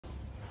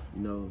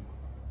you know,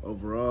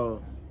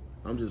 overall,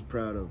 I'm just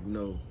proud of, you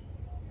know,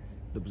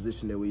 the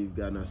position that we've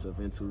gotten ourselves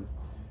into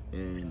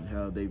and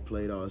how they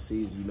played all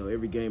season. You know,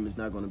 every game is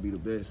not going to be the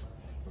best,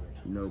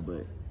 you know,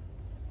 but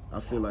I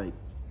feel like,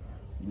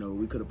 you know,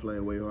 we could have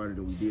played way harder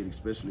than we did,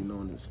 especially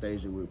knowing the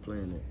stage that we were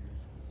playing at.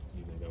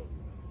 You think that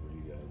were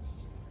you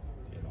guys,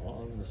 you know,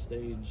 on the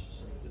stage?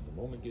 Did the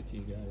moment get to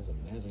you guys? I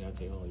mean, it hasn't got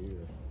to you all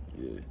year.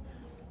 Yeah,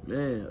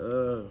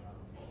 man.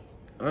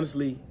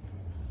 Honestly,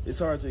 it's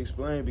hard to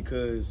explain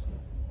because,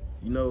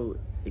 you know,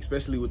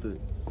 especially with the,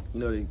 you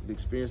know, the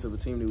experience of a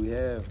team that we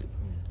have.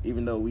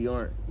 Even though we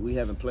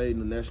haven't played in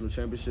the national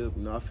championship,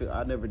 you know,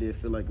 I never did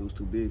feel like it was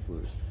too big for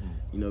us,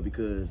 you know,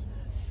 because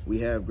we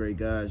have great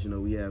guys. You know,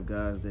 we have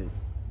guys that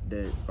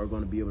are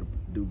going to be able to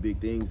do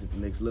big things at the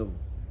next level,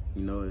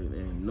 you know,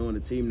 and knowing the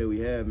team that we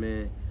have,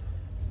 man,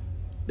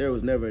 there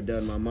was never a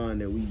doubt in my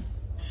mind that we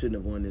shouldn't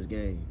have won this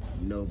game,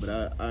 you know, but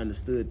I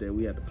understood that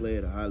we had to play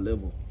at a high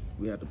level.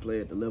 We had to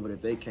play at the level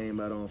that they came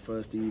out on for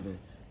us to even,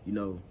 you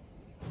know,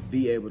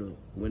 be able to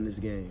win this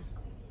game.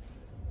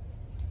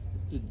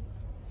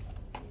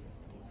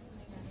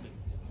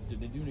 Did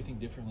they do anything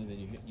differently that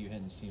you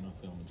hadn't seen on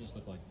film? It just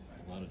looked like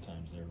a lot of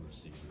times their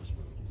receivers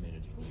were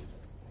managing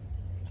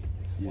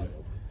you. Yeah.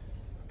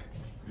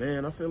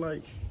 Man, I feel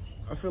like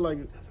a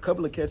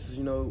couple of catches,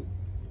 you know,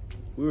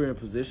 we were in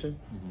position,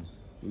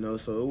 you know,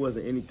 so it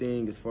wasn't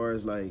anything as far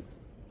as like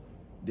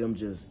them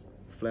just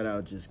flat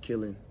out just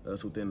killing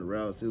us within the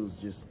routes. It was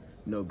just,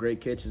 you know,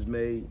 great catches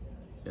made,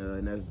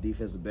 and as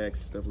defensive backs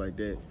and stuff like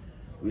that,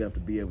 we have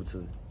to be able to,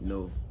 you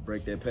know,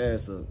 break that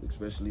pass up,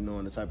 especially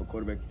knowing the type of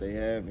quarterback that they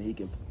have, and he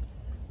can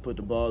put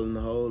the ball in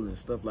the hole and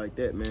stuff like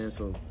that, man.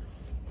 So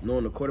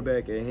knowing the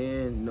quarterback at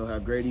hand, you know how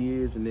great he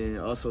is, and then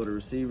also the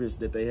receivers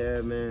that they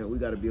have, man, we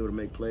got to be able to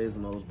make plays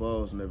on those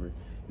balls whenever, you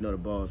know, the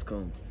balls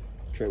come.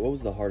 Trey, what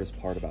was the hardest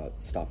part about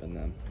stopping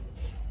them?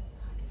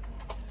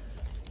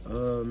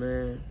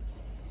 Man,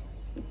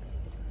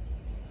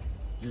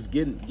 just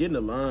getting the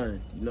line,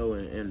 you know,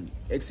 and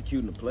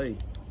executing the play,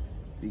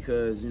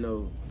 because, you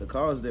know, the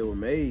calls that were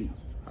made,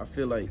 I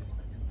feel like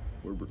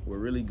were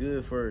really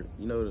good for,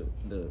 you know,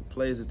 the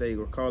plays that they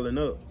were calling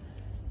up.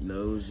 You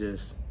know, it was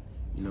just,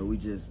 you know, we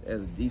just,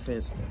 as a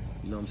defense,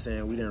 you know what I'm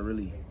saying, we didn't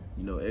really,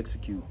 you know,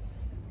 execute.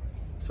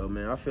 So,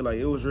 man, I feel like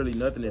it was really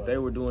nothing that they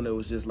were doing that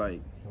was just,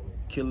 like,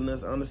 killing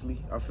us,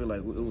 honestly. I feel like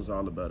it was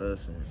all about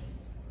us, and